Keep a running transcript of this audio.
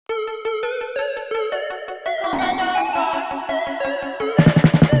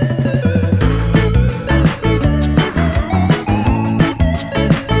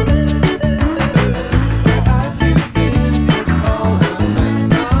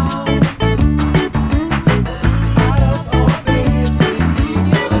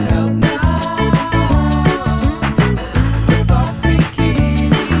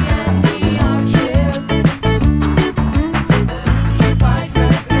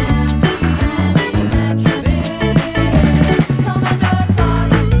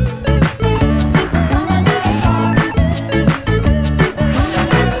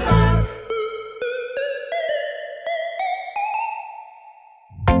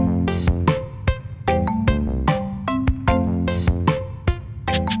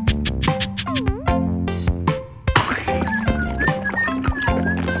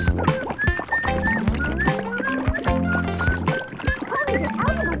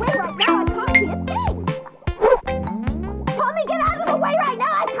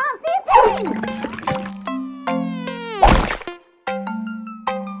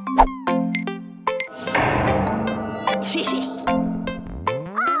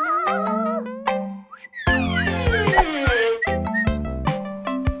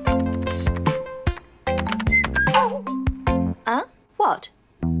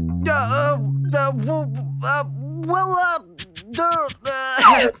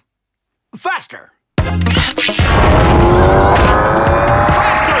Faster! Faster!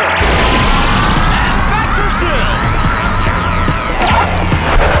 Faster still!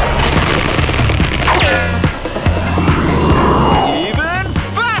 Even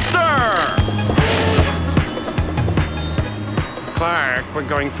faster! Clark, we're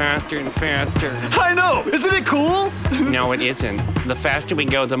going faster and faster. I know! Isn't it cool? No, it isn't. The faster we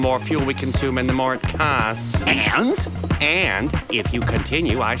go, the more fuel we consume and the more it costs. And if you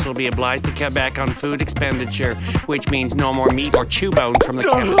continue, I shall be obliged to cut back on food expenditure, which means no more meat or chew bones from the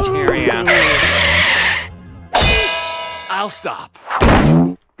cafeteria. I'll stop.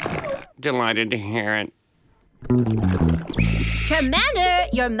 Delighted to hear it. Commander,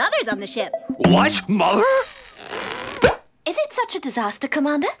 your mother's on the ship. What? Mother? Is it such a disaster,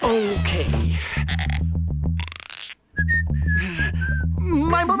 Commander? Okay.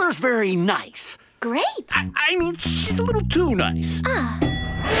 My mother's very nice. Great. I mean, she's a little too nice.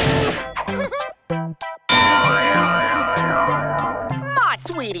 My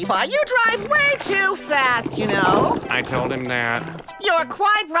sweetie pie, you drive way too fast, you know. I told him that. You're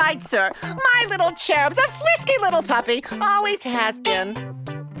quite right, sir. My little cherub's a frisky little puppy. Always has been.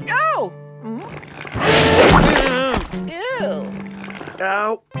 Oh! Ew.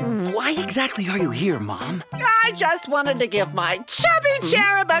 Why exactly are you here, Mom? I just wanted to give my chubby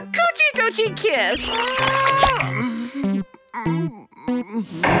cherub a coochie-coochie kiss.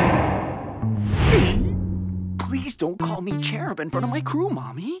 Please don't call me cherub in front of my crew,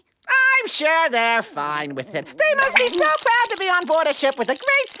 Mommy. I'm sure they're fine with it. They must be so proud to be on board a ship with a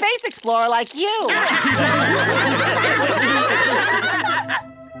great space explorer like you.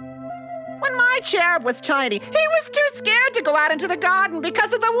 When my cherub was tiny, he was too scared to go out into the garden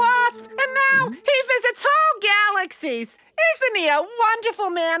because of the wasps. And now he visits whole galaxies. Isn't he a wonderful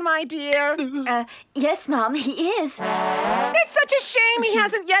man, my dear? Yes, Mom, he is. It's such a shame he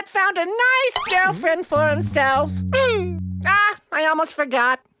hasn't yet found a nice girlfriend for himself. I almost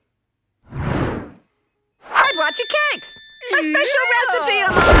forgot. I brought you cakes. A special recipe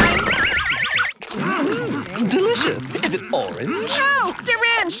of mine. Delicious. Is it orange? No,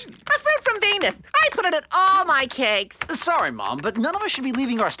 Derange. A fruit from Venus. I put it in all my cakes. Sorry, Mom, but none of us should be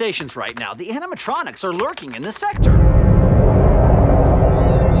leaving our stations right now. The animatronics are lurking in this sector.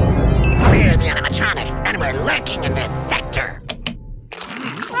 We're the animatronics, and we're lurking in this sector.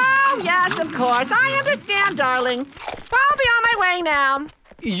 Oh, yes, of course. I understand, darling. I'll be on my way now.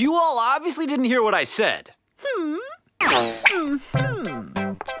 You all obviously didn't hear what I said. See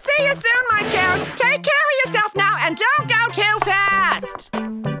you soon, my cherub. Take care of yourself now, and don't go too fast.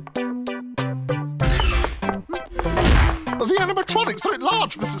 The animatronics are at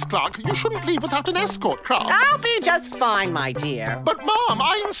large, Mrs. Clark. You shouldn't leave without an escort craft. I'll be just fine, my dear. But, Mom,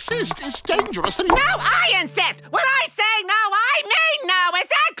 I insist. It's dangerous and... No, I insist. When I say no, I mean no. Is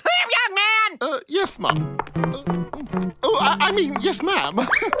that clear, young man? Yes, Mom. I mean, yes, ma'am.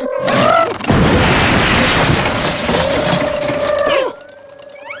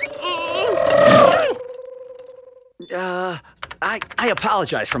 I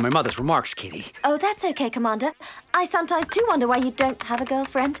apologize for my mother's remarks, Kitty. Oh, that's okay, Commander. I sometimes do wonder why you don't have a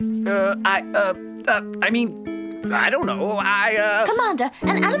girlfriend. I mean, I don't know. Commander,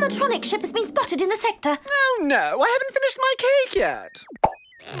 an animatronic ship has been spotted in the sector. Oh, no, I haven't finished my cake yet.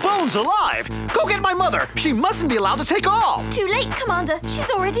 Bones alive! Go get my mother! She mustn't be allowed to take off! Too late, Commander. She's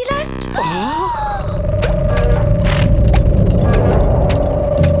already left.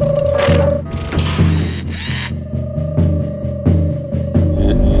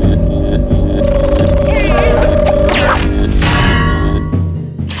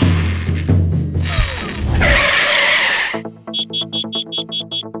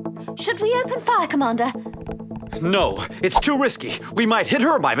 Should we open fire, Commander? No, it's too risky. We might hit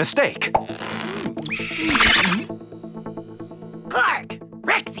her by mistake. Clark,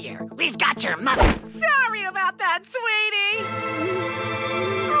 Rex here. We've got your mother. Sorry about that, sweetie.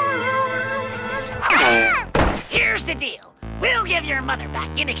 Here's the deal. We'll give your mother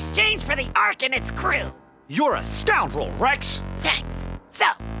back in exchange for the Ark and its crew. You're a scoundrel, Rex. Thanks. So,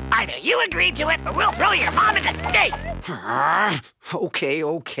 either you agree to it or we'll throw your mom into space. Okay,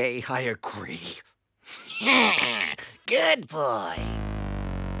 I agree. Good boy.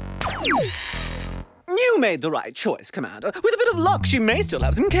 You made the right choice, Commander. With a bit of luck, she may still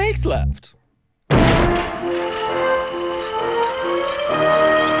have some cakes left.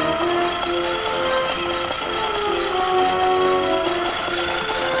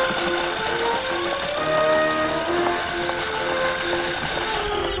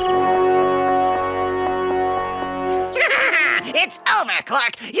 It's over,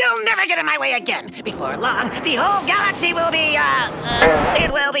 Clark. You'll never get in my way again. Before long, the whole galaxy will be,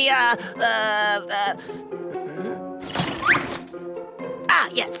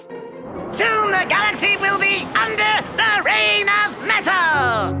 yes. Soon the galaxy will be under the reign of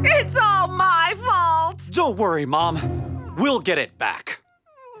metal! It's all my fault! Don't worry, Mom. We'll get it back.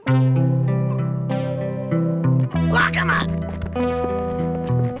 Lock him up!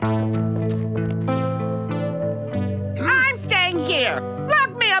 I'm staying here!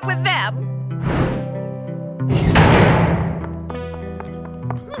 Lock me up with them!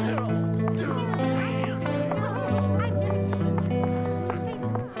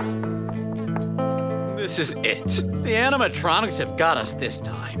 This is it. The animatronics have got us this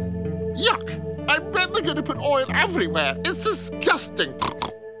time. Yuck! I bet they're gonna put oil everywhere. It's disgusting.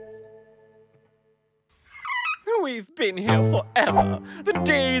 We've been here forever. The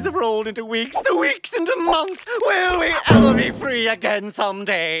days have rolled into weeks, the weeks into months. Will we ever be free again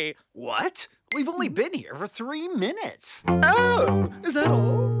someday? What? We've only been here for 3 minutes. Oh, is that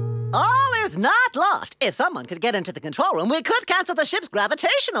all? All is not lost. If someone could get into the control room, we could cancel the ship's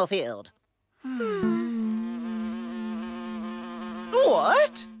gravitational field.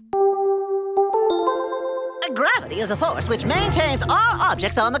 What? Gravity is a force which maintains all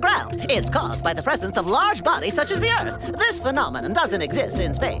objects on the ground. It's caused by the presence of large bodies such as the Earth. This phenomenon doesn't exist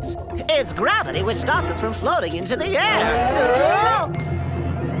in space. It's gravity which stops us from floating into the air.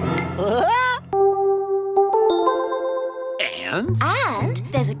 And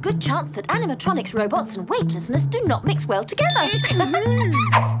there's a good chance that animatronics, robots, and weightlessness do not mix well together.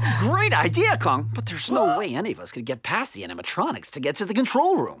 Great idea, Kong. But there's no way any of us could get past the animatronics to get to the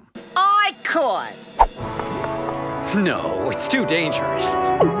control room. I could. No, it's too dangerous.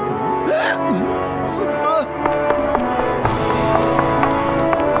 I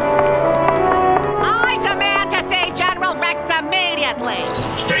demand to see General Rex immediately!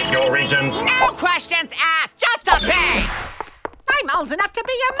 State your reasons. No questions asked, just obey! I'm old enough to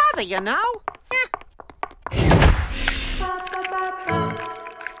be your mother, you know?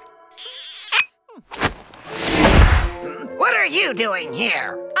 What are you doing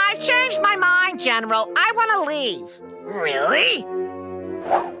here? I've changed my mind, General. I want to leave. Really?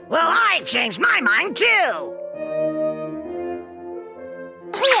 Well, I've changed my mind, too.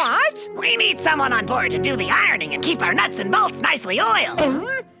 What? We need someone on board to do the ironing and keep our nuts and bolts nicely oiled.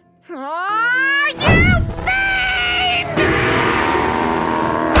 Oh, you fiend!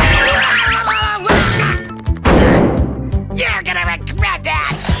 You're gonna regret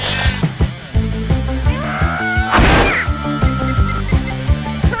that!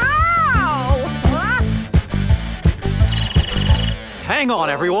 Hang on,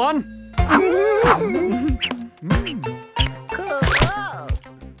 everyone.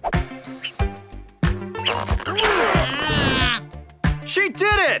 She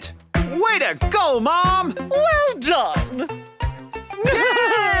did it! Way to go, Mom! Well done!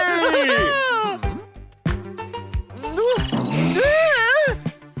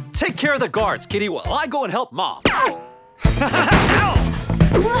 Take care of the guards, Kitty, while I go and help Mom. Here,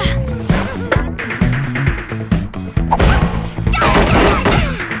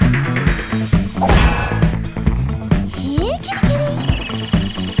 kitty, kitty.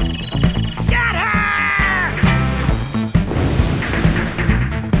 Get her!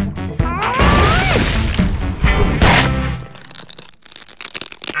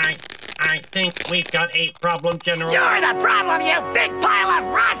 I think we've got a problem, General. You're the problem, you big pile of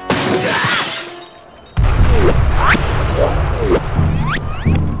rust!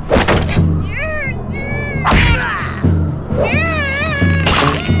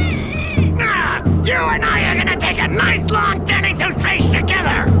 You and I are gonna take a nice long journey to space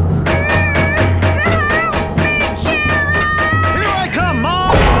together! Here I come,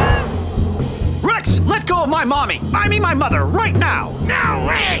 Mom! Rex, let go of my mommy! I mean my mother, right now! No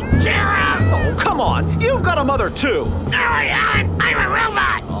way, General! Oh, come on! You've got a mother, too! No, I haven't! I'm a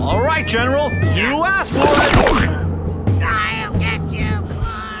robot! All right, General. You asked for it! I'll get you,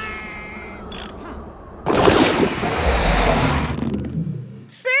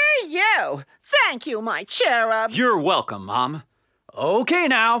 For you! Thank you, my cherub! You're welcome, Mom. Okay,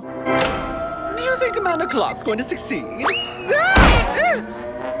 now. Do you think Amanda Clark's going to succeed?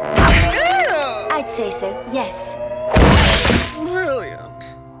 I'd say so, yes.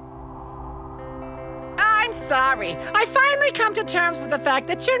 Brilliant. I'm sorry. I finally come to terms with the fact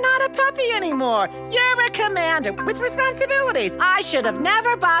that you're not a puppy anymore. You're a commander with responsibilities. I should have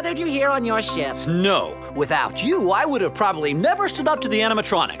never bothered you here on your ship. No, without you, I would have probably never stood up to the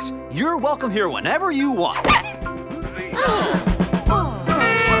animatronics. You're welcome here whenever you want. How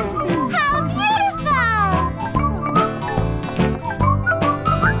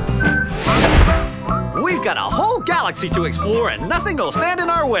beautiful! We've got a whole galaxy galaxy to explore and nothing will stand in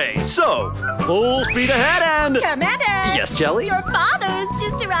our way. So, full speed ahead and... Commander! Yes, Jelly? Your father's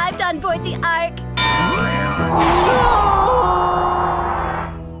just arrived on board the Ark.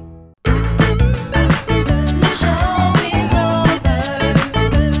 The show is over.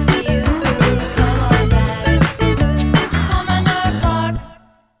 See you soon. Come on back. Commander Clark.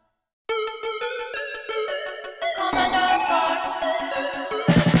 Commander Clark.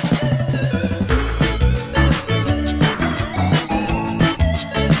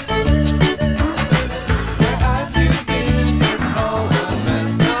 Where have you been? It's all a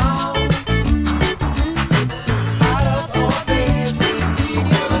mess now. Out of orbit, we need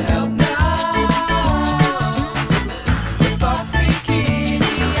your help now. With Foxy,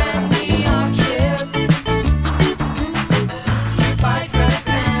 Kitty, and the Ark ship, you fight Rex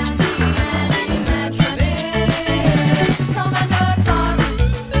and the animatronics. Commander Clark.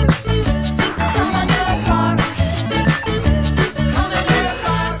 Commander Clark. Commander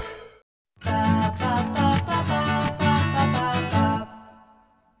Clark. Ba, ba, ba, ba, ba, ba, ba, ba.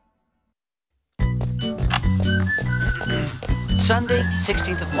 Sunday,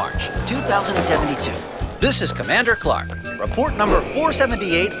 16th of March, 2072. This is Commander Clark. Report number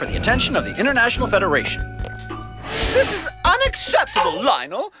 478 for the attention of the International Federation. This is unacceptable,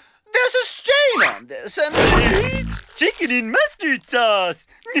 Lionel. There's a stain on this, and... Chicken and mustard sauce.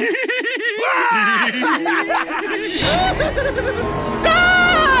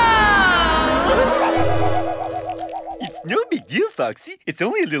 It's no big deal, Foxy. It's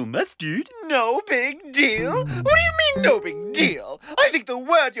only a little mustard. No big deal? What do you mean, no big deal? I think the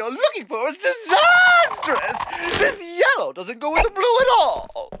word you're looking for is disastrous. This yellow doesn't go with the blue at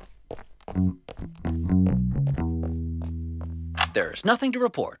all. There's nothing to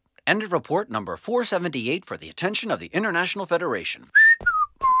report. End of report number 478 for the attention of the International Federation.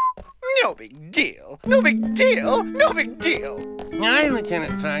 No big deal. No big deal. No big deal. Hi,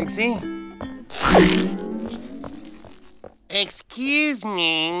 Lieutenant Foxy. Excuse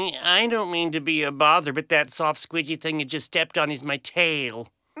me, I don't mean to be a bother, but that soft squidgy thing you just stepped on is my tail.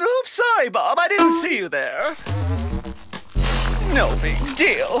 Oops, sorry, Bob. I didn't see you there. No big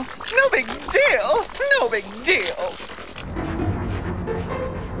deal. No big deal. No big deal.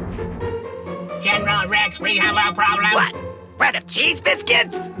 General Rex, we have a problem. What? Bread of cheese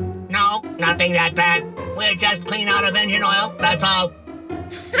biscuits? No, nothing that bad. We're just clean out of engine oil, that's all.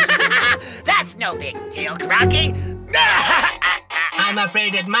 That's no big deal, Crocky. I'm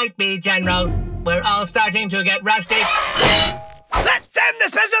afraid it might be, General. We're all starting to get rusty. Let's send the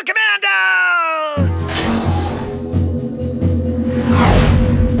Special Commandos!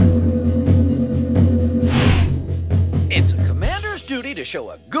 It's a commander's duty to show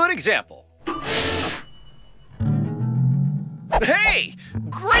a good example. Hey!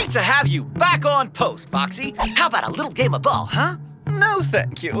 Great to have you back on post, Foxy. How about a little game of ball, huh? No,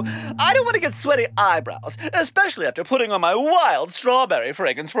 thank you. I don't want to get sweaty eyebrows, especially after putting on my wild strawberry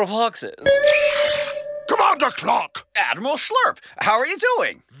fragrance for foxes. Commander Clark! Admiral Schlurp, how are you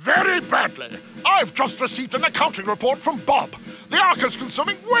doing? Very badly. I've just received an accounting report from Bob. The Ark is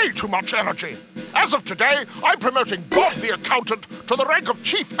consuming way too much energy. As of today, I'm promoting Bob the accountant to the rank of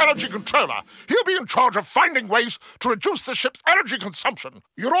Chief Energy Controller. He'll be in charge of finding ways to reduce the ship's energy consumption.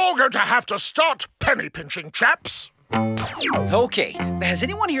 You're all going to have to start penny pinching, chaps. Okay, has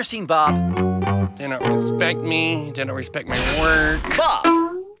anyone here seen Bob? They don't respect me, they don't respect my work. Bob,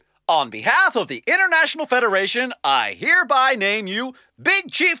 on behalf of the International Federation, I hereby name you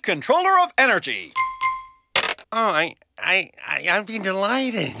Big Chief Controller of Energy. Oh, I'd be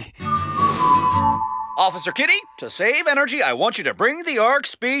delighted. Officer Kitty, to save energy, I want you to bring the Ark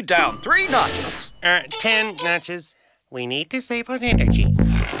speed down 3 notches. 10 notches. We need to save on energy.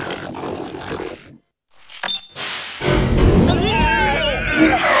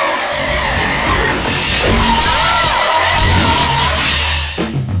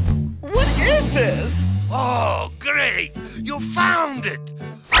 What is this? Oh, great! You found it!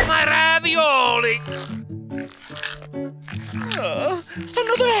 My ravioli!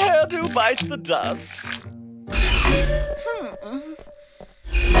 Another hairdo bites the dust.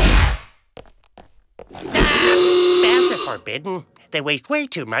 Stop! Baths are forbidden. They waste way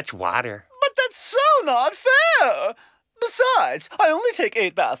too much water. But that's so not fair! Besides, I only take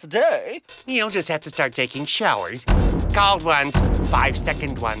 8 baths a day. You'll just have to start taking showers. Cold ones,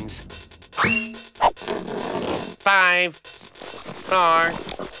 5-second ones. 5, 4,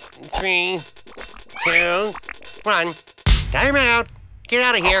 3, 2, 1. Time out. Get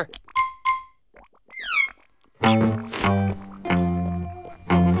out of here.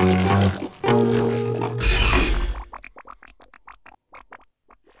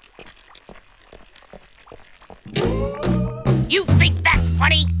 You think that's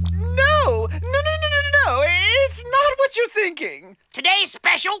funny? No! No! It's not what you're thinking. Today's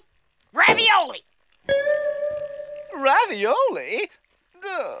special, ravioli. Ravioli?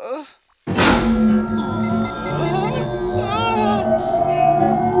 Duh.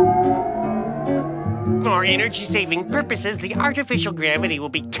 For energy-saving purposes, the artificial gravity will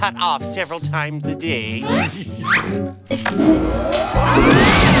be cut off several times a day.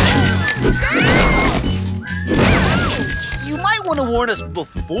 You might want to warn us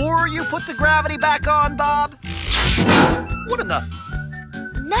before you put the gravity back on, Bob. What in the...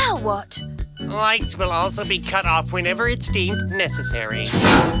 Now what? Lights will also be cut off whenever it's deemed necessary.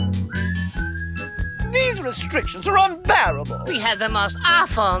 These restrictions are unbearable. We had the most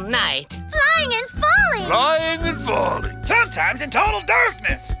awful night. Flying and falling! Flying and falling. Sometimes in total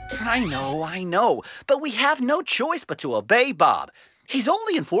darkness. I know. But we have no choice but to obey Bob. He's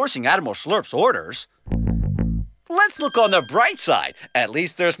only enforcing Admiral Slurp's orders. Let's look on the bright side. At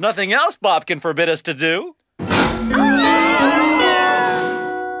least there's nothing else Bob can forbid us to do.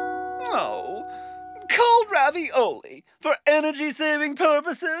 Oh, cold ravioli for energy-saving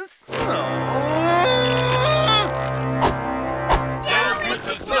purposes. Down with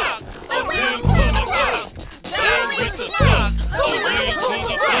the slug! Away to the plug! Down with the slug! Away to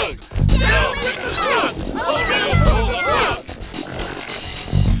the plug! Down with the slug! Away to the plug!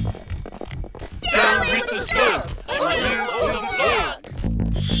 Down with the slug! Away to the plug!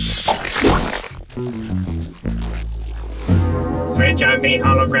 Switch on the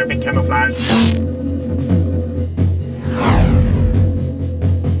holographic camouflage.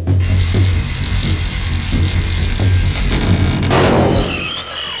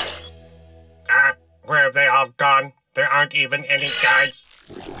 Where have they all gone? There aren't even any guards.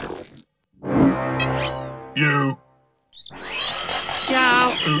 You. Yeah.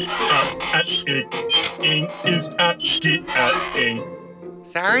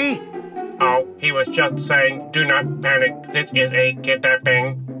 Sorry? Oh, he was just saying, do not panic. This is a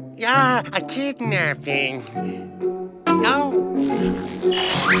kidnapping. Yeah, a kidnapping. No.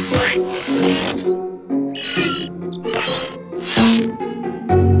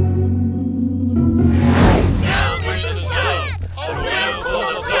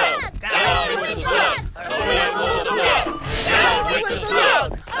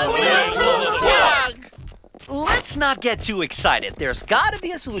 Let's not get too excited. There's got to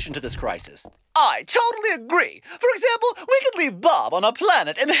be a solution to this crisis. I totally agree. For example, we could leave Bob on a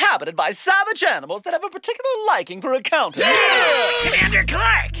planet inhabited by savage animals that have a particular liking for accounting. Commander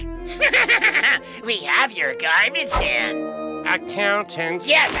Clark! We have your garbage can. Accountants.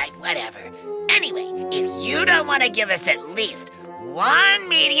 Yeah, right, whatever. Anyway, if you don't want to give us at least one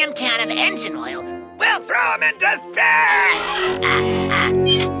medium can of engine oil, we'll throw him into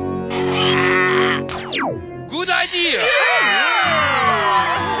space! Good idea!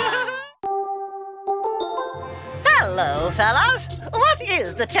 Hello, fellas. What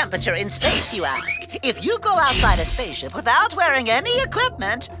is the temperature in space, you ask? If you go outside a spaceship without wearing any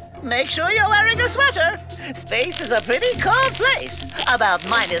equipment, make sure you're wearing a sweater. Space is a pretty cold place, about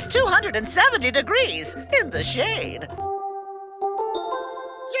minus 270 degrees in the shade.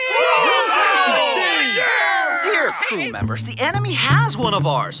 Dear crew members, the enemy has one of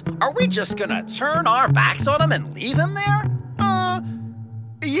ours. Are we just gonna turn our backs on him and leave him there?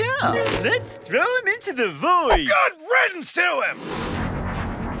 Yeah. Let's throw him into the void. Good riddance to him!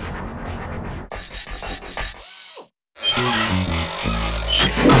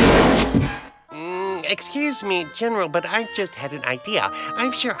 Excuse me, General, but I've just had an idea.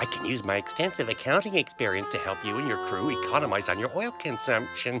 I'm sure I can use my extensive accounting experience to help you and your crew economize on your oil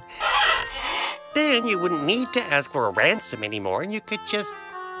consumption. Then you wouldn't need to ask for a ransom anymore, and you could just,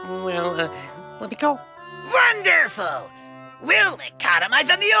 well, let me go. Wonderful! We'll economize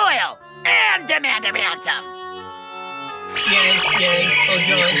on the oil and demand a ransom. Yay, oh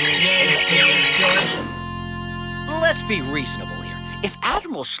joy, yay, joy. Let's be reasonable here. If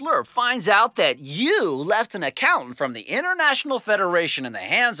Admiral Slurp finds out that you left an accountant from the International Federation in the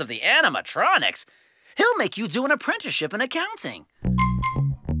hands of the animatronics, he'll make you do an apprenticeship in accounting.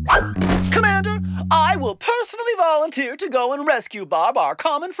 Commander, I will personally volunteer to go and rescue Bob, our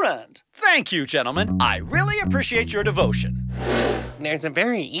common friend. Thank you, gentlemen. I really appreciate your devotion. There's a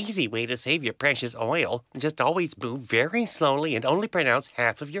very easy way to save your precious oil. Just always move very slowly and only pronounce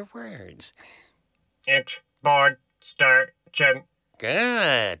half of your words. It's board station.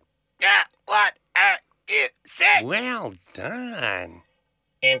 Good. What are you saying? Well done.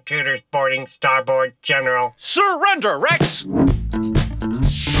 Intruders boarding starboard, General. Surrender, Rex!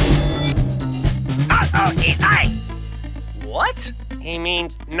 Aye. What? He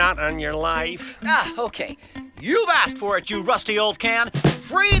means not on your life. Okay. You've asked for it, you rusty old can.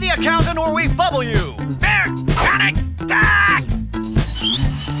 Free the accountant or we bubble you. Panic! Attack!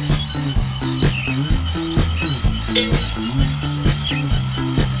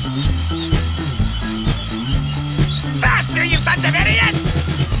 Faster, you bunch of idiots!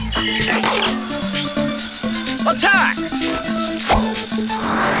 Attack!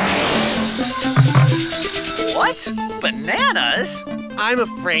 What? Bananas? I'm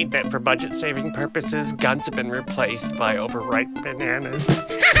afraid that for budget-saving purposes, guns have been replaced by overripe bananas.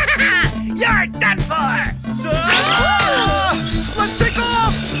 You're done for! Let's take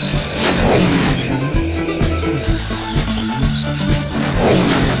off!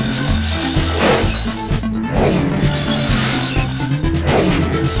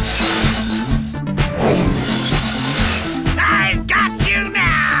 I've got you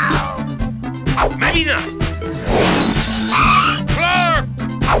now! Maybe not.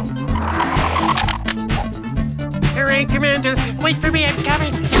 Hooray, Commander! Wait for me, I'm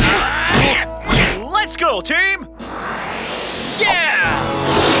coming! Let's go, team! Yeah!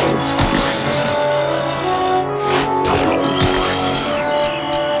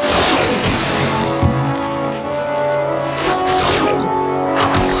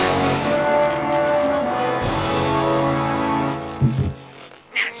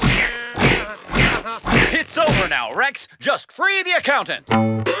 It's over now, Rex. Just free the accountant.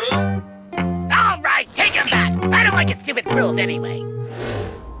 All right, take him back. I don't like his stupid rules anyway.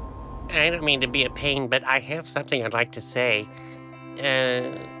 I don't mean to be a pain, but I have something I'd like to say.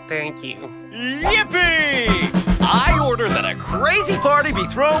 Thank you. Yippee! I order that a crazy party be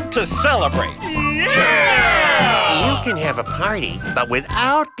thrown to celebrate. Yeah! You can have a party, but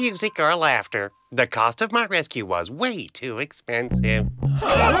without music or laughter. The cost of my rescue was way too expensive.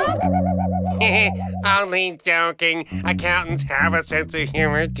 Only joking. Accountants have a sense of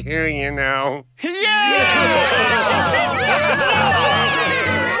humor too, you know.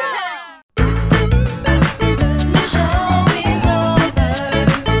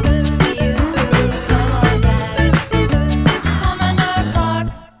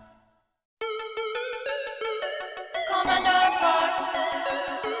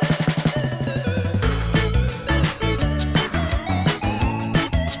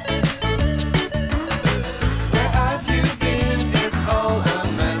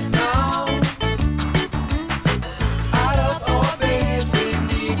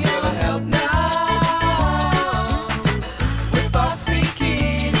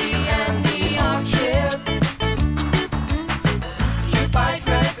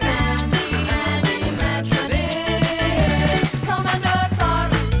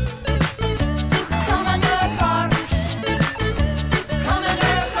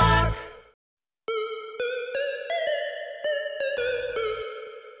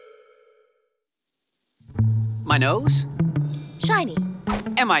 My nose? Shiny.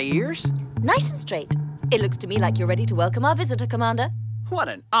 And my ears? Nice and straight. It looks to me like you're ready to welcome our visitor, Commander. What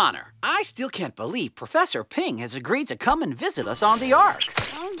an honor. I still can't believe Professor Ping has agreed to come and visit us on the Ark.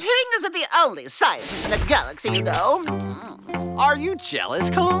 Ping isn't the only scientist in the galaxy, you know. Are you jealous,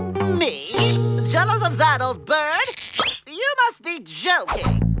 Kong? Me? Jealous of that old bird? You must be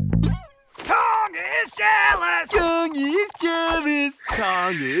joking. Kong is jealous! Kong is jealous.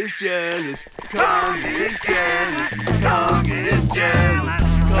 Kong is jealous. Kong is jealous. Kong is jealous.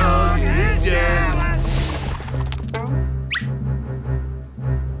 Kong is jealous.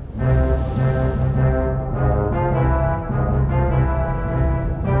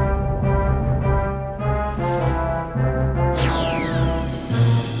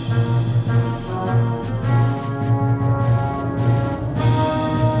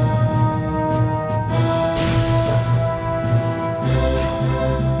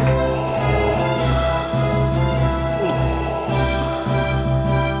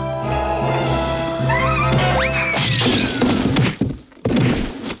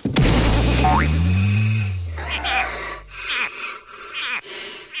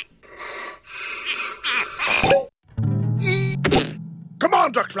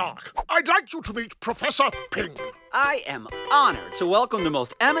 Commander Clark, I'd like you to meet Professor Ping. I am honored to welcome the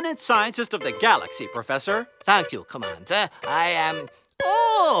most eminent scientist of the galaxy, Professor. Thank you, Commander. I am...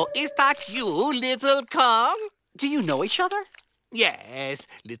 Oh, is that you, little Kong? Do you know each other? Yes,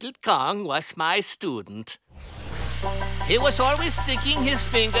 little Kong was my student. He was always sticking his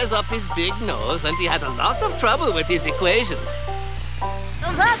fingers up his big nose, and he had a lot of trouble with his equations.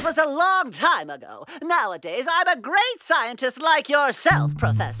 That was a long time ago. Nowadays, I'm a great scientist like yourself,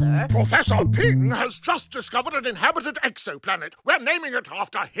 Professor. Professor Ping has just discovered an inhabited exoplanet. We're naming it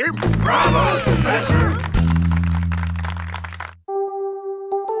after him. Bravo, Professor!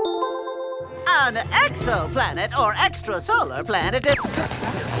 An exoplanet or extrasolar planet is...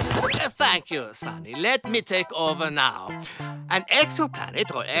 Thank you, Sonny. Let me take over now. An exoplanet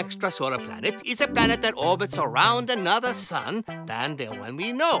or extrasolar planet is a planet that orbits around another sun than the one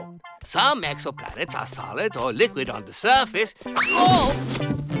we know. Some exoplanets are solid or liquid on the surface. Oh!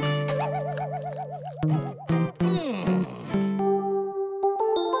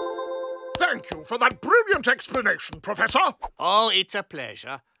 Thank you for that brilliant explanation, Professor. Oh, it's a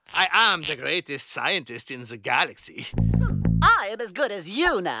pleasure. I am the greatest scientist in the galaxy. I am as good as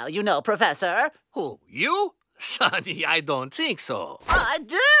you now, you know, Professor. Who, you? Sonny, I don't think so. I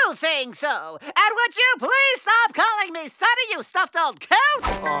do think so. And would you please stop calling me Sonny, you stuffed old coot?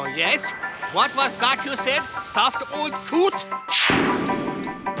 Oh, yes? What was that you said? Stuffed old coot?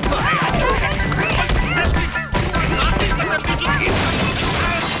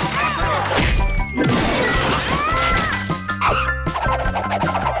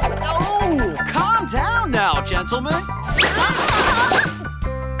 Oh, calm down now, gentlemen.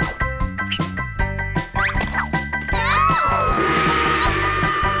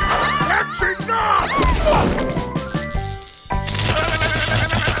 That's enough!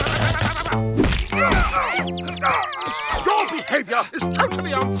 Your behavior is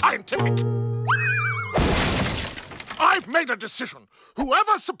totally unscientific. I've made a decision.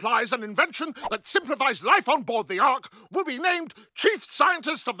 Whoever supplies an invention that simplifies life on board the Ark will be named Chief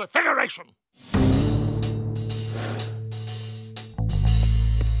Scientist of the Federation.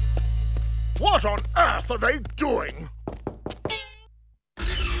 What on earth are they doing?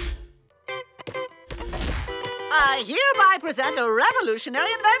 I hereby present a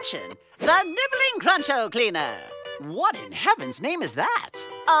revolutionary invention, the Nibbling Cruncho Cleaner. What in heaven's name is that?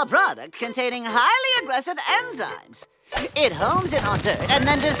 A product containing highly aggressive enzymes. It homes in on dirt and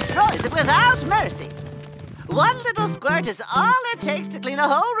then destroys it without mercy. One little squirt is all it takes to clean a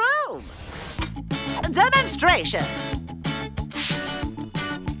whole room. Demonstration.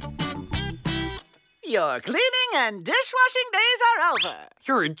 Your cleaning and dishwashing days are over.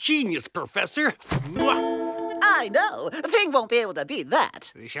 You're a genius, Professor. I know. Thing won't be able to beat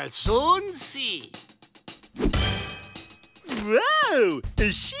that. We shall soon see. Wow,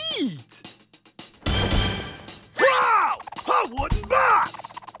 a sheet! Wow! A wooden box!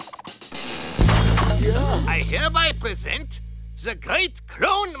 I hereby present the Great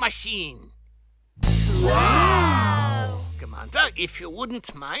Clone Machine. Wow! Commander, if you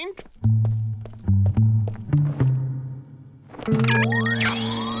wouldn't mind.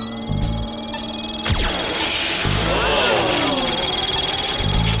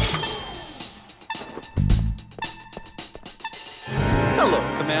 Hello,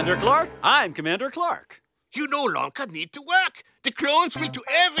 Commander Clark. I'm Commander Clark. You no longer need to work. The clones will do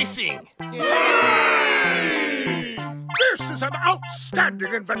everything. This is an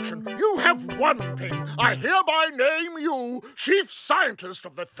outstanding invention. You have won, Ping. I hereby name you Chief Scientist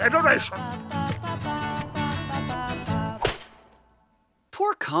of the Federation.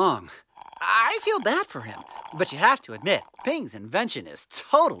 Poor Kong. I feel bad for him. But you have to admit, Ping's invention is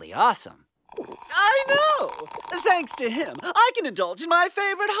totally awesome. I know! Thanks to him, I can indulge in my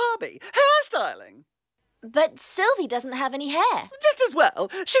favorite hobby, hairstyling. But Sylvie doesn't have any hair. Just as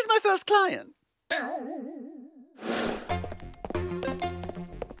well. She's my first client.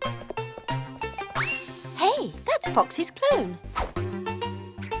 Hey, that's Foxy's clone.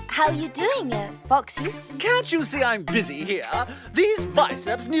 How you doing, Foxy? Can't you see I'm busy here? These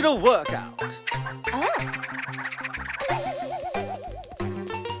biceps need a workout. Oh.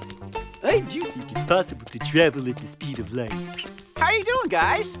 I do think it's possible to travel at the speed of light. How you doing,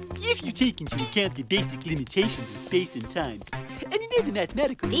 guys? If you take into account the basic limitations of space and time, and you know the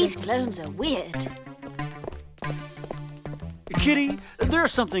mathematical... These clones are weird. Kitty,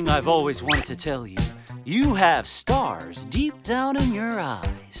 there's something I've always wanted to tell you. You have stars deep down in your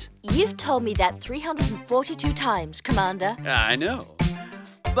eyes. You've told me that 342 times, Commander. I know.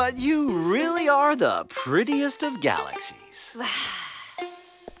 But you really are the prettiest of galaxies.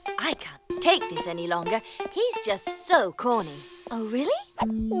 I can't take this any longer. He's just so corny. Oh, really?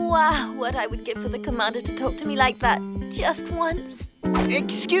 Wow, what I would give for the Commander to talk to me like that just once.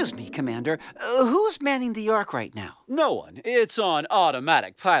 Excuse me, Commander. Who's manning the Ark right now? No one. It's on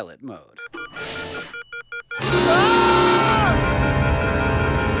automatic pilot mode.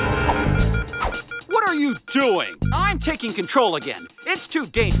 What are you doing? I'm taking control again. It's too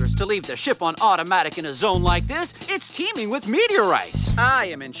dangerous to leave the ship on automatic in a zone like this. It's teeming with meteorites. I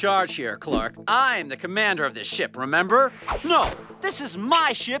am in charge here, Clark. I'm the commander of this ship, remember? No, this is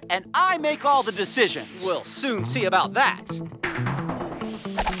my ship and I make all the decisions. We'll soon see about that.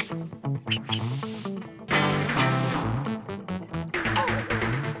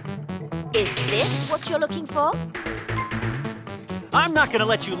 Is this what you're looking for? I'm not gonna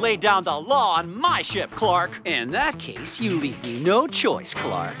let you lay down the law on my ship, Clark. In that case, you leave me no choice,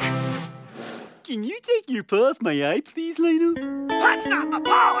 Clark. Can you take your paw off my eye, please, Lionel? That's not my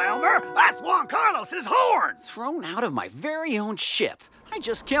paw, Elmer. That's Juan Carlos's horn. Thrown out of my very own ship. I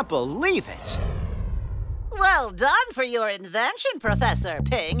just can't believe it. Well done for your invention, Professor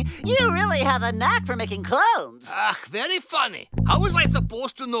Ping. You really have a knack for making clones. Very funny. How was I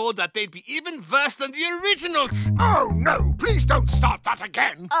supposed to know that they'd be even worse than the originals? Oh, no, please don't start that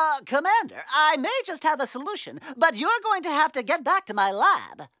again. Commander, I may just have a solution, but you're going to have to get back to my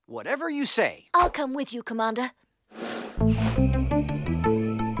lab. Whatever you say. I'll come with you, Commander.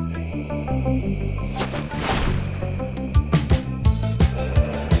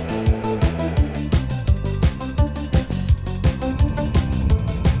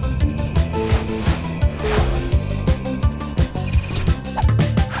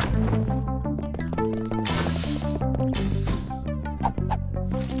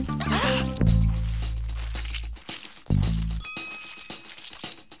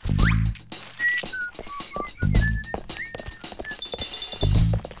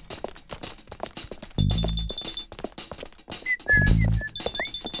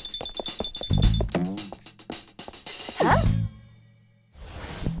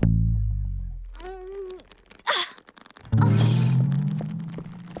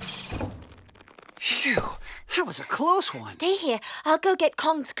 Phew, that was a close one. Stay here. I'll go get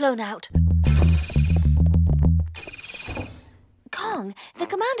Kong's clone out. Kong, the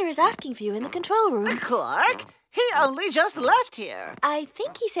commander is asking for you in the control room. Clark? He only just left here. I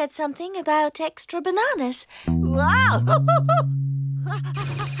think he said something about extra bananas. Wow!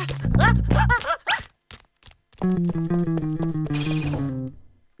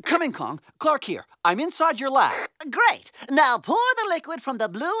 Come in, Kong. Clark here. I'm inside your lab. Great. Now pour the liquid from the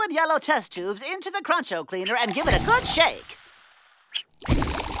blue and yellow test tubes into the Cruncho cleaner and give it a good shake.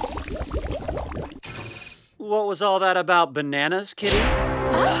 What was all that about bananas, Kitty?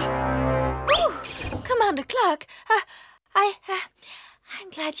 Ooh, Commander Clark, I'm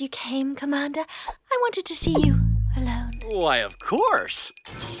glad you came, Commander. I wanted to see you alone. Why, of course.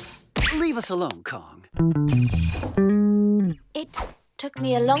 Leave us alone, Kong. It took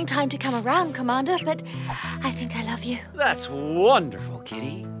me a long time to come around, Commander, but I think I love you. That's wonderful,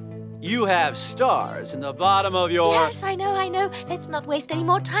 Kitty. You have stars in the bottom of your... Yes, I know. Let's not waste any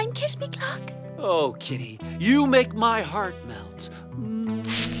more time. Kiss me, Clark. Oh, Kitty, you make my heart melt.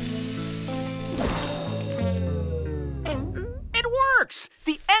 It works!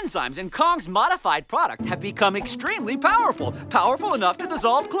 The enzymes in Kong's modified product have become extremely powerful. Powerful enough to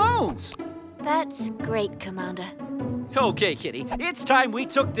dissolve clones. That's great, Commander. Okay, Kitty, it's time we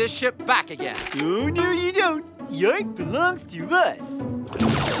took this ship back again. Oh, no, you don't. York belongs to us.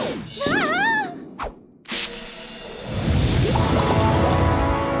 Ah!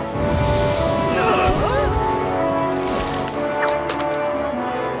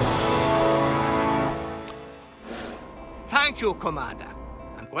 Thank you, Commander.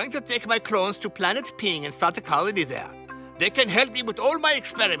 I'm going to take my clones to planet Ping and start a colony there. They can help me with all my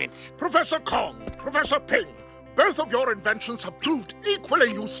experiments. Professor Kong, Professor Ping, both of your inventions have proved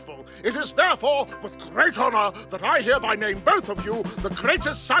equally useful. It is therefore with great honor that I hereby name both of you the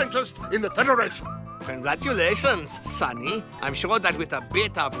greatest scientist in the Federation. Congratulations, Sonny. I'm sure that with a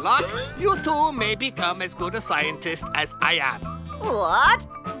bit of luck, you too may become as good a scientist as I am. What?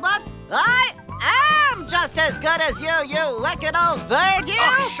 But I am just as good as you wicked old bird, you!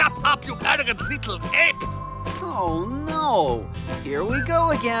 Oh, shut up, you arrogant little ape! Oh, no. Here we go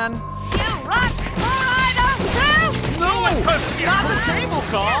again. You run! I don't do! No! Not the table,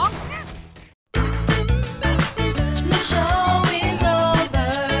 Kong! The show is over.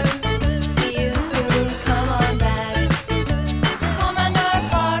 See you soon. Come on back. Commander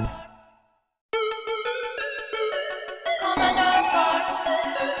Clark. Commander Clark.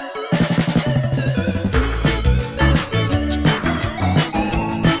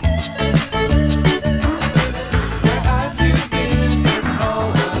 Where have you been? It's all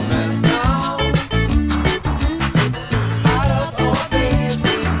a mess now. Out of orbit,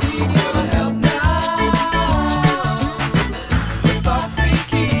 we need your help now.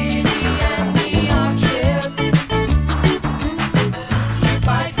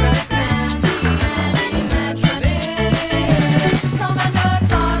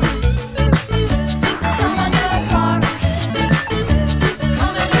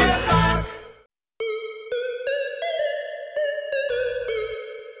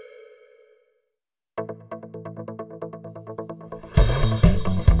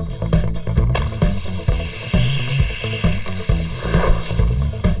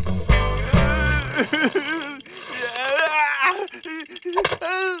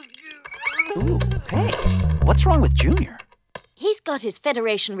 Ooh, hey, what's wrong with Junior? He's got his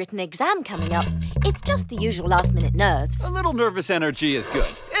Federation-written exam coming up. It's just the usual last-minute nerves. A little nervous energy is good.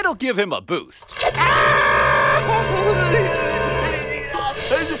 It'll give him a boost.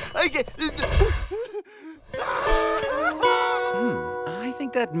 I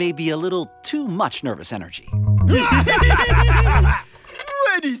think that may be a little too much nervous energy. What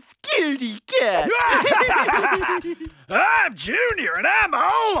a scaredy cat! I'm Junior, and I'm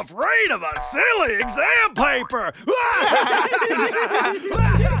all afraid of a silly exam paper!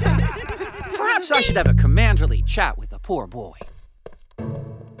 Perhaps I should have a commanderly chat with the poor boy.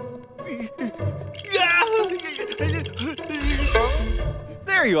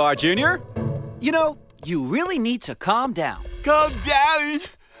 There you are, Junior. You know, you really need to calm down. Calm down?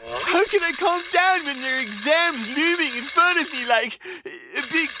 How can I calm down when there are exams looming in front of me like a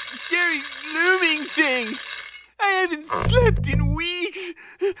big, scary, looming thing? I haven't slept in weeks.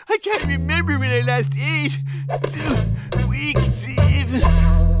 I can't remember when I last ate. 2 weeks even.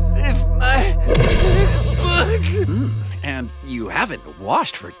 If my book. And you haven't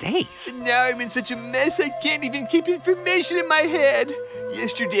washed for days. And now I'm in such a mess I can't even keep information in my head.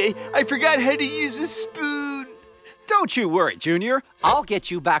 Yesterday, I forgot how to use a spoon. Don't you worry, Junior. I'll get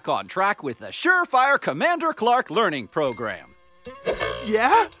you back on track with the Surefire Commander Clark Learning Program.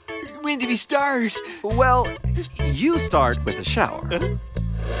 Yeah? When do we start? Well, you start with a shower.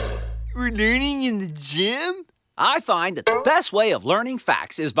 We're learning in the gym? I find that the best way of learning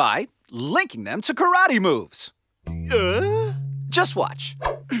facts is by linking them to karate moves. Just watch.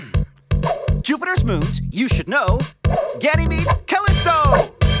 Jupiter's moons, you should know. Ganymede,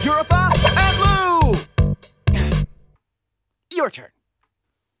 Callisto, Europa, and Lou. Your turn.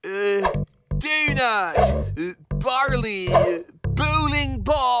 Donut, barley, bowling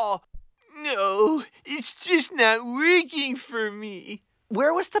ball. No, it's just not working for me.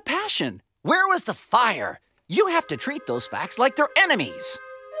 Where was the passion? Where was the fire? You have to treat those facts like they're enemies.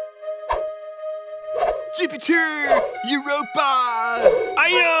 Jupiter, Europa,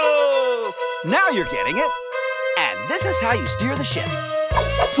 Io! Now you're getting it. And this is how you steer the ship.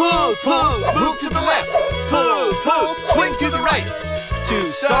 Pull, pull, move to the left. Pull, pull, swing to the right.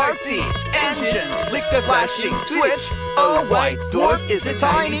 To start the engine, flick the flashing switch. A white dwarf is a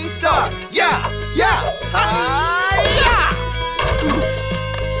tiny star. Yeah, yeah, yeah!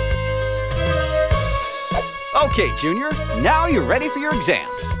 Okay, Junior, now you're ready for your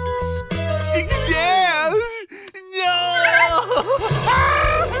exams. Exams? No!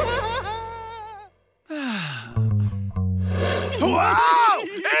 Wow!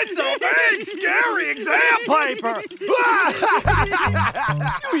 It's a big, scary exam paper!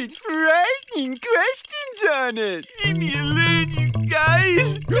 With frightening questions on it. Leave me alone, you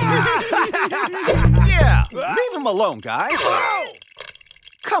guys! Yeah, leave him alone, guys. Oh!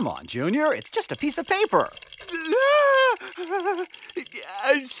 Come on, Junior, it's just a piece of paper.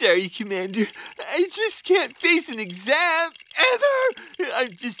 I'm sorry, Commander. I just can't face an exam, ever.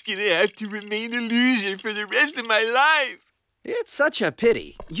 I'm just gonna have to remain a loser for the rest of my life. It's such a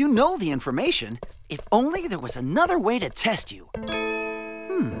pity. You know the information. If only there was another way to test you.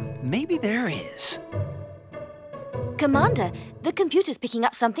 Maybe there is. Commander, the computer's picking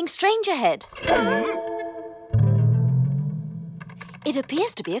up something strange ahead. It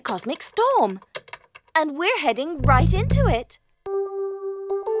appears to be a cosmic storm. And we're heading right into it.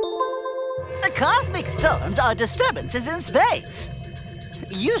 The cosmic storms are disturbances in space,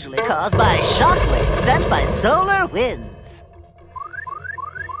 usually caused by shockwaves sent by solar winds.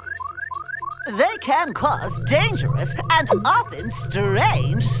 They can cause dangerous and often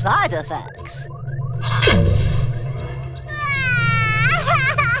strange side effects.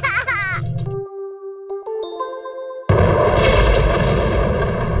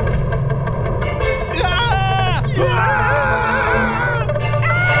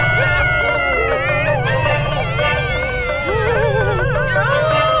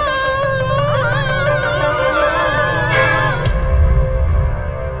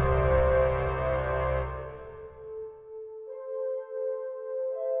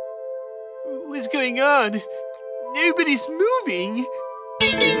 What's going on? Nobody's moving.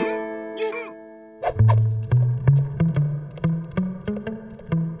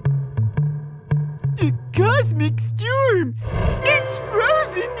 The cosmic storm! It's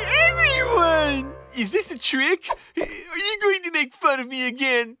frozen everyone! Is this a trick? Are you going to make fun of me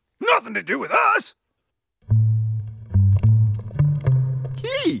again? Nothing to do with us!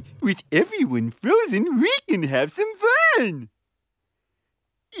 Hey, with everyone frozen, we can have some fun!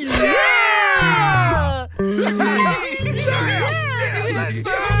 Yeah!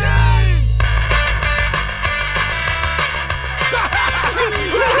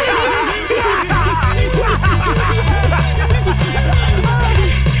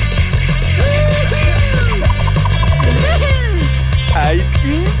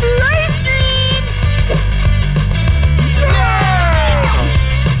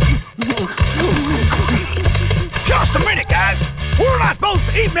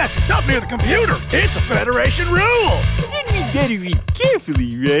 messy stuff near the computer. It's a Federation rule. Then we better read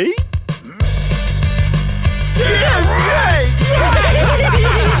carefully, right? Yeah, right!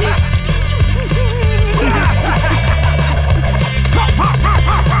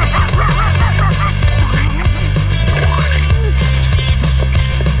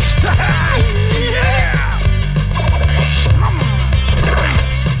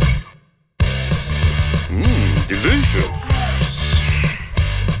 Delicious.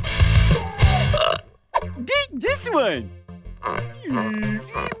 Beat this one.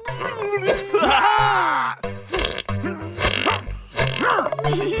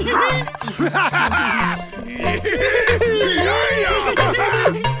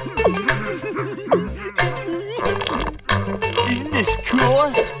 Isn't this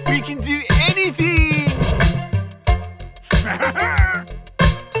cool? We can do anything!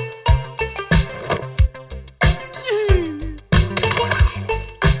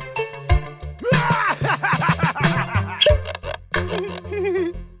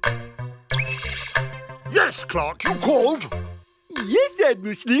 Yes, Clark, you called? Yes,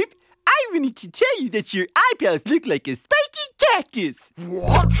 Admiral Slurp. I wanted to tell you that your eyebrows look like a spiky cactus.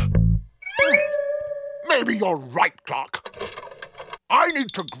 What? Maybe you're right, Clark. I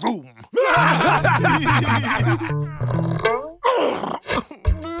need to groom.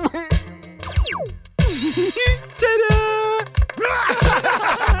 Ta-da!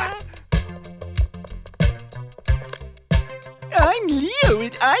 I'm Leo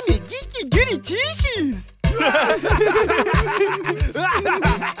and I'm a geeky goody two-shoes.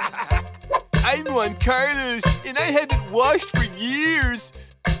 I'm Juan Carlos, and I haven't washed for years.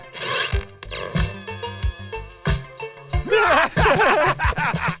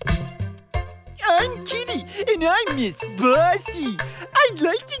 I'm Kitty, and I'm Miss Bossy. I'd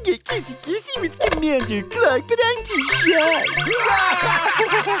like to get kissy-kissy with Commander Clark, but I'm too shy.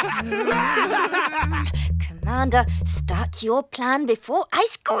 Commander, start your plan before I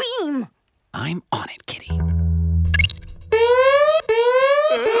scream. I'm on it, Kitty.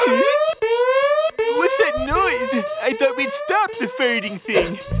 What's that noise? I thought we'd stop the farting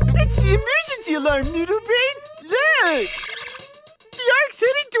thing. It's the emergency alarm, Noodle Brain. Look! The Ark's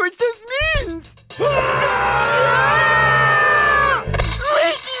heading towards those moons.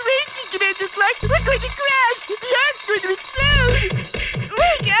 Wakey, wakey, Commander Clark. We're going to crash. The Ark's going to explode.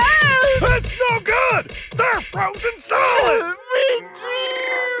 Wake up! That's no good. They're frozen solid. We're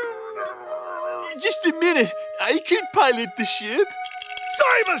doomed. Just a minute. I could pilot the ship.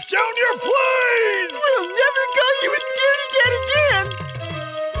 Save us, Junior, please! We'll never call you a scaredy cat again.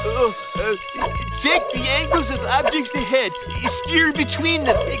 Check the angles of objects ahead. Steer between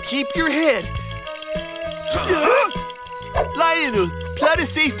them and keep your head. Lionel, plot a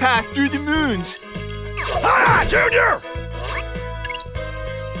safe path through the moons. Ah, Junior!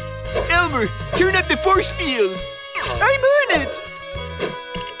 Elmer, turn up the force field. I'm on it.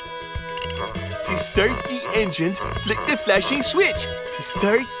 To start the engines, flick the flashing switch. To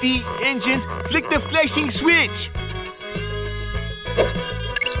start the engines, flick the flashing switch.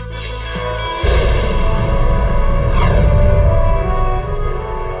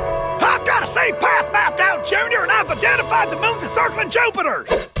 I've got a safe path mapped out, Junior, and I've identified the moons encircling Jupiter's.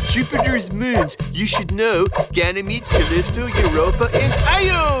 Jupiter's moons, you should know: Ganymede, Callisto, Europa, and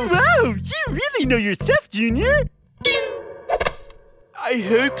Io! Wow, you really know your stuff, Junior. I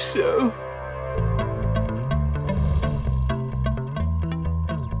hope so.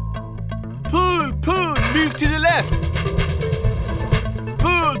 Pull, pull, move to the left.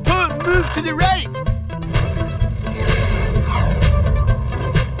 Pull, pull, move to the right.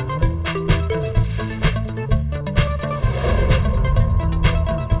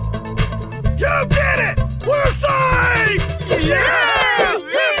 You did it! We're safe! Yeah!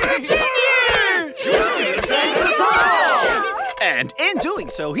 Junior saved us all! And in doing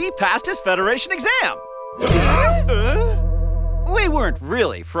so, he passed his Federation exam. We weren't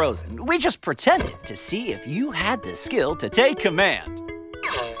really frozen. We just pretended to see if you had the skill to take command.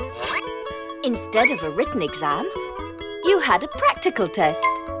 Instead of a written exam, you had a practical test.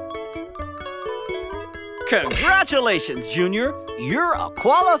 Congratulations, Junior. You're a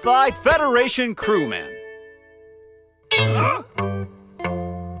qualified Federation crewman. Then,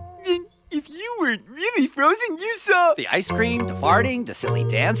 if you weren't really frozen, you saw... The ice cream, the farting, the silly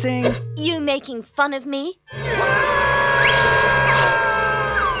dancing. You making fun of me?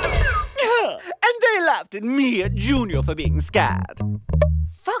 And they laughed at me, at Junior, for being scared.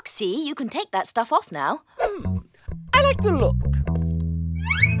 Foxy, you can take that stuff off now. I like the look.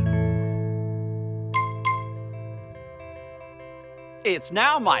 It's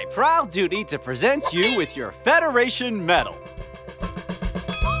now my proud duty to present you with your Federation medal.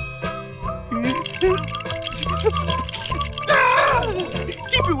 Keep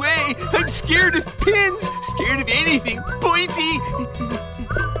away! I'm scared of pins, scared of anything pointy.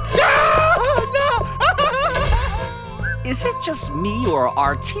 Is it just me, or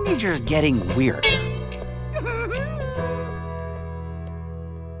are teenagers getting weird?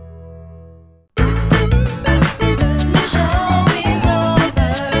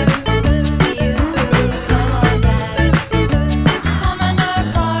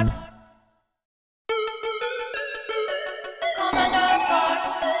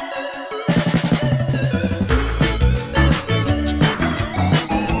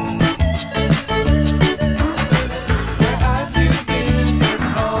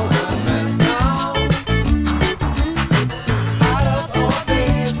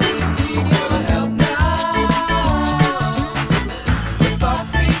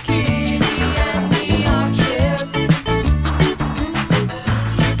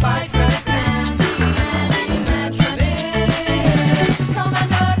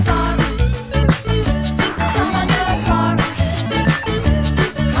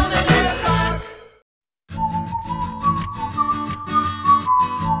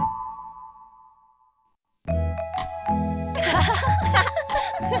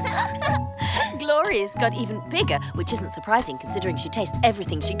 Gloria's got even bigger, which isn't surprising considering she tastes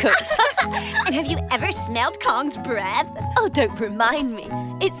everything she cooks. And have you ever smelled Kong's breath? Oh, don't remind me.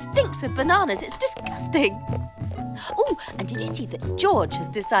 It stinks of bananas. It's disgusting. Oh, and did you see that George has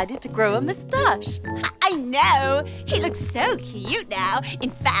decided to grow a moustache? I know. He looks so cute now.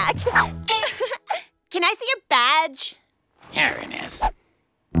 In fact, can I see your badge? Here it is.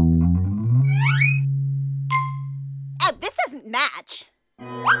 Oh, this doesn't match.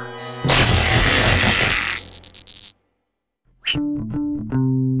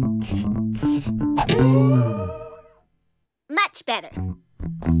 Much better.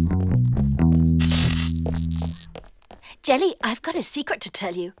 Jelly, I've got a secret to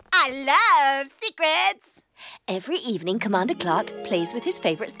tell you. I love secrets. Every evening, Commander Clark plays with his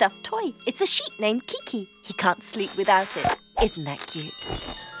favorite stuffed toy. It's a sheep named Kiki. He can't sleep without it. Isn't that cute?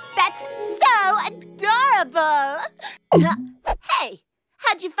 That's so adorable. Hey,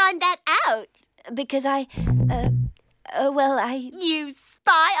 how'd you find that out? Because I... You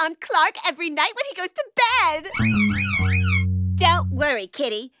spy on Clark every night when he goes to bed. Don't worry,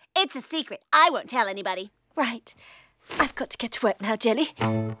 Kitty. It's a secret. I won't tell anybody. Right. I've got to get to work now, Jelly.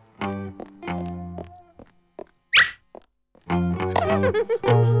 Hey,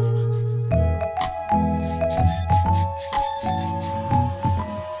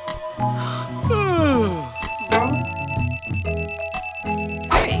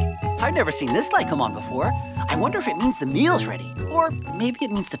 I've never seen this light come on before. I wonder if it means the meal's ready, or maybe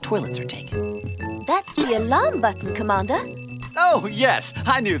it means the toilets are taken. That's the alarm button, Commander. Oh, yes,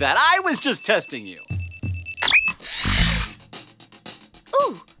 I knew that. I was just testing you.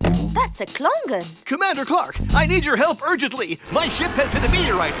 Ooh, that's a Klongan. Commander Clark, I need your help urgently. My ship has hit a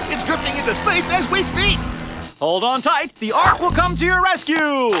meteorite. It's drifting into space as we speak. Hold on tight. The Ark will come to your rescue.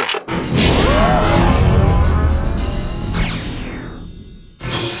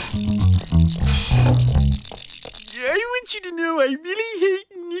 I want you to know I really hate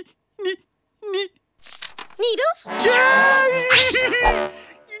Needles?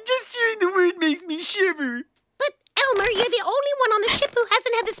 Just hearing the word makes me shiver. But, Elmer, you're the only one on the ship who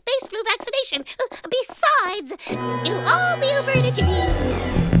hasn't had the space flu vaccination. Besides, it'll all be over in a jiffy.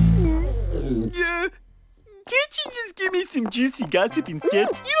 Can't you just give me some juicy gossip instead?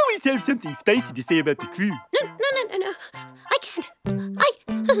 You always have something spicy to say about the crew. No. I can't.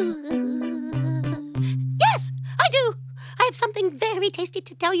 Yes, I do. I have something very tasty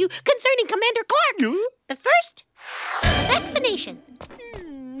to tell you concerning Commander Clark. But first, vaccination.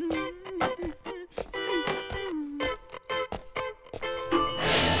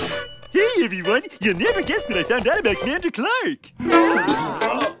 Hey, everyone. You'll never guess what I found out about Commander Clark.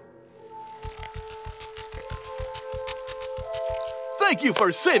 Thank you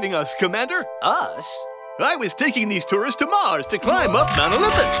for saving us, Commander. Us? I was taking these tourists to Mars to climb up Mount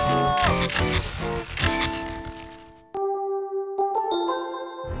Olympus.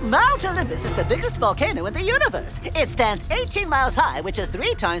 Mount Olympus is the biggest volcano in the universe. It stands 18 miles high, which is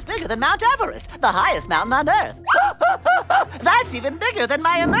 3 times bigger than Mount Everest, the highest mountain on Earth. That's even bigger than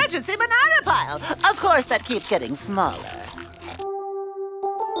my emergency banana pile. Of course, that keeps getting smaller.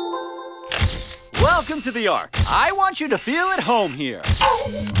 Welcome to the Ark. I want you to feel at home here.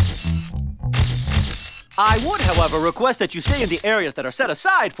 I would, however, request that you stay in the areas that are set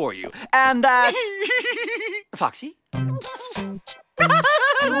aside for you. And that's... Foxy?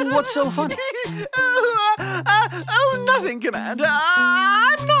 What's so funny? Oh, nothing, Commander.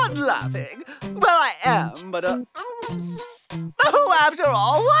 I'm not laughing. Well, I am, but oh, after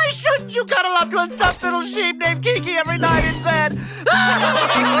all, why shouldn't you cuddle up to a stuffed little sheep named Kiki every night in bed?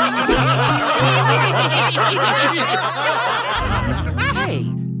 Hey,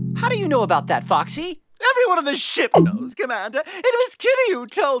 how do you know about that, Foxy? Everyone on the ship knows, Commander. It was Kitty who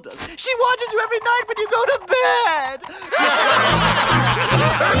told us. She watches you every night when you go to bed.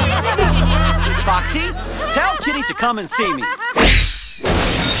 Foxy, tell Kitty to come and see me.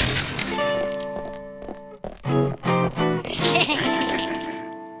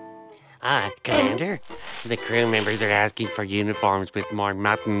 Commander, the crew members are asking for uniforms with more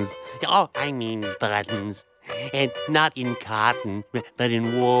buttons. Oh, I mean buttons. And not in cotton, but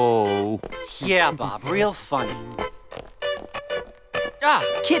in wool. Yeah, Bob, real funny.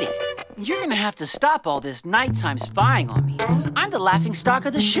 Kitty, you're gonna have to stop all this nighttime spying on me. I'm the laughingstock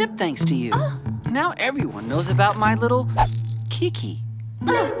of the ship thanks to you. Now everyone knows about my little Kiki.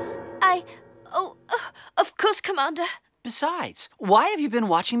 Of course, Commander. Besides, why have you been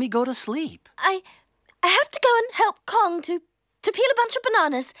watching me go to sleep? I have to go and help Kong to peel a bunch of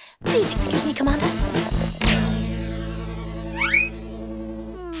bananas. Please excuse me, Commander.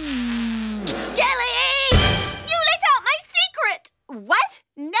 Jelly! You let out my secret! What?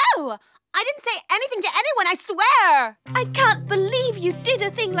 No! I didn't say anything to anyone, I swear! I can't believe you did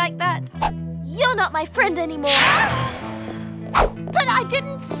a thing like that. You're not my friend anymore. But I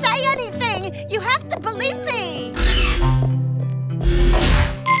didn't say anything! You have to believe me!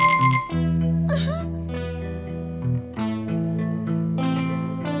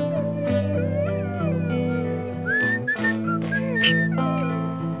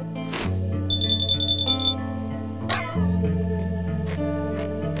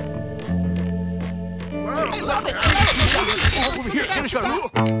 Over here, finish that.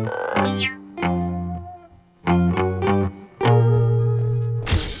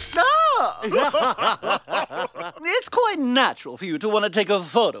 It's quite natural for you to want to take a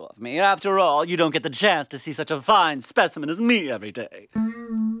photo of me. After all, you don't get the chance to see such a fine specimen as me every day.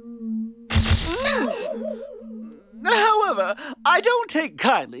 However, I don't take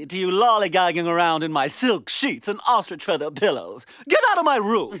kindly to you lollygagging around in my silk sheets and ostrich feather pillows. Get out of my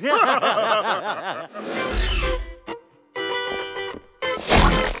room!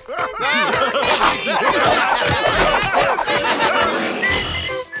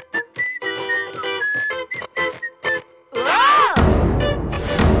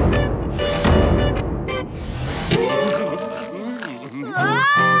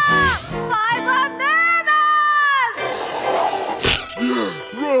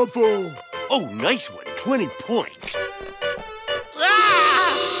 Bravo! Oh, nice one. 20 points.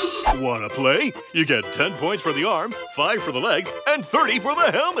 Wanna play? You get 10 points for the arms, 5 for the legs, and 30 for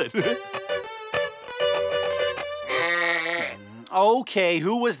the helmet. Okay,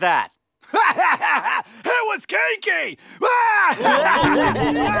 who was that? It was Kiki!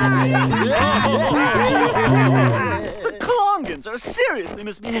 The Klongans are seriously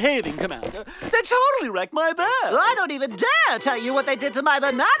misbehaving, Commander. They totally wrecked my bed. I don't even dare tell you what they did to my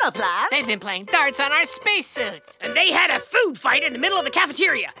banana plant. They've been playing darts on our spacesuits. And they had a food fight in the middle of the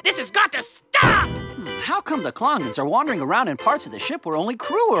cafeteria. This has got to stop! How come the Klongans are wandering around in parts of the ship where only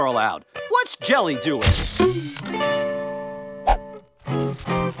crew are allowed? What's Jelly doing?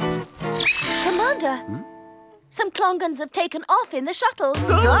 Commander, some Klongans have taken off in the shuttles.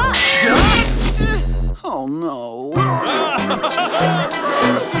 Oh, no.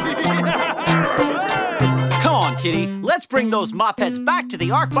 Come on, Kitty. Let's bring those mopheads back to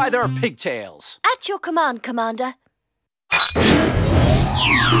the Ark by their pigtails. At your command, Commander.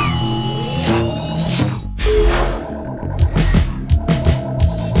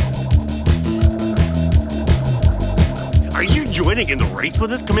 Are you joining in the race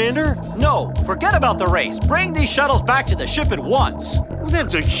with us, Commander? No, forget about the race. Bring these shuttles back to the ship at once. Well,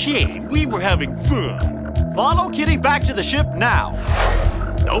 that's a shame. We were having fun. Follow Kitty back to the ship now.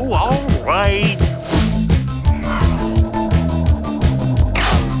 Oh, all right.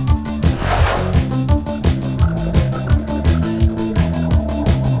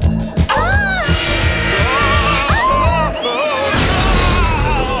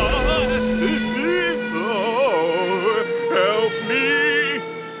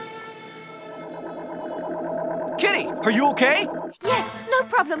 Are you okay? Yes, no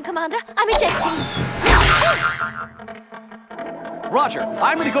problem, Commander. I'm ejecting. Roger,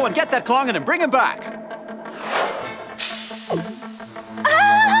 I'm gonna go and get that Klangen and bring him back.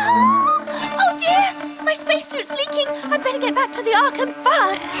 Oh dear! My spacesuit's leaking. I'd better get back to the Ark and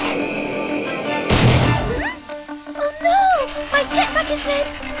fast. Oh no! My jetpack is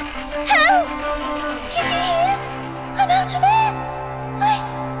dead. Help! Kitty here? I'm out of air!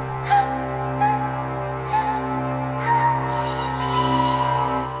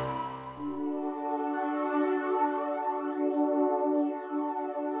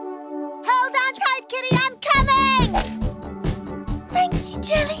 Hold on tight, Kitty, I'm coming! Thank you,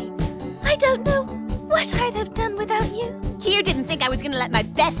 Jelly. I don't know what I'd have done without you. You didn't think I was gonna let my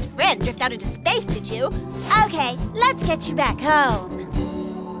best friend drift out into space, did you? Okay, let's get you back home.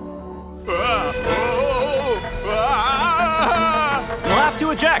 You'll have to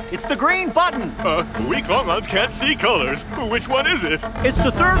eject. It's the green button. We Klingons can't see colors. Which one is it? It's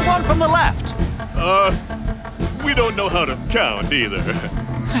the third one from the left. We don't know how to count either.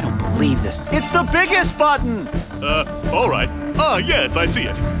 I don't believe this. It's the biggest button. All right. Ah, yes, I see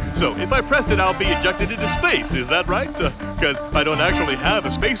it. So if I press it, I'll be ejected into space. Is that right? Because I don't actually have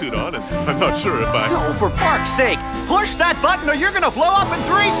a spacesuit on, and I'm not sure if I... Oh, for bark's sake, push that button or you're gonna blow up in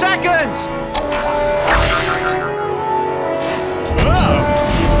 3 seconds!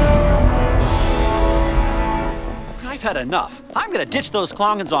 I've had enough. I'm gonna ditch those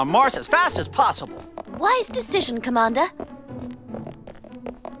Klingons on Mars as fast as possible. Wise decision, Commander.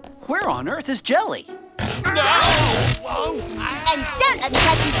 Where on earth is Jelly? No! And don't let me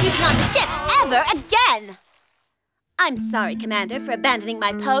catch you sleeping on the ship ever again! I'm sorry, Commander, for abandoning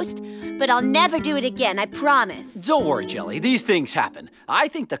my post, but I'll never do it again, I promise. Don't worry, Jelly. These things happen. I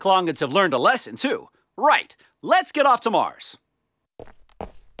think the Klingons have learned a lesson, too. Right. Let's get off to Mars.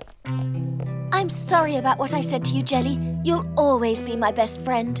 I'm sorry about what I said to you, Jelly. You'll always be my best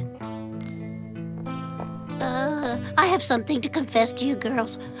friend. I have something to confess to you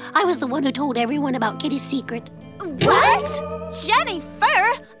girls. I was the one who told everyone about Kitty's secret. What? Jennifer!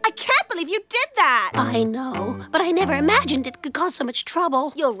 I can't believe you did that! I know, but I never imagined it could cause so much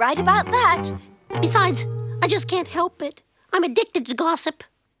trouble. You're right about that. Besides, I just can't help it. I'm addicted to gossip.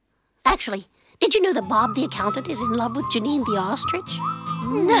 Actually, did you know that Bob the accountant is in love with Janine the ostrich?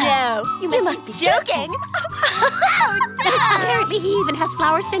 No, you must be joking. Oh, no! Apparently he even has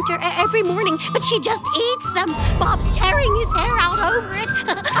flowers sent her every morning, but she just eats them. Bob's tearing his hair out over it.